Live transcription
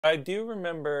I do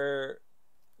remember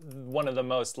one of the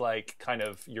most like kind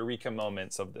of eureka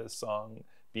moments of this song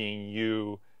being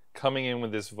you coming in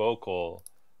with this vocal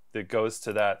that goes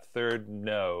to that third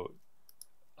note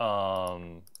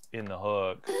in the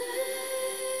hook.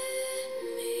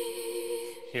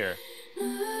 Here.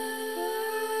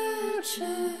 Is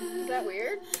that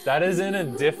weird? That is in a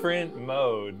different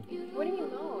mode. What do you mean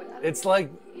mode? It's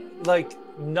like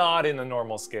not in the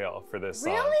normal scale for this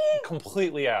song. Really?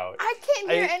 Completely out. I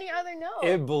can't hear any other note.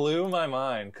 It blew my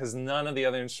mind because none of the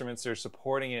other instruments are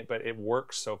supporting it, but it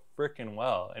works so freaking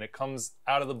well. And it comes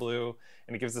out of the blue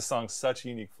and it gives the song such a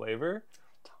unique flavor.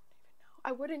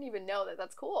 I wouldn't even know that.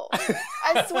 That's cool.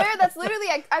 I swear that's literally,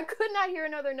 I could not hear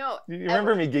another note. You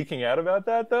remember me geeking out about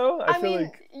that though? I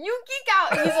mean, you geek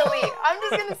out easily. I'm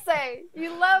just going to say,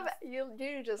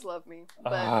 you just love me.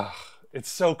 But it's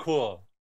so cool.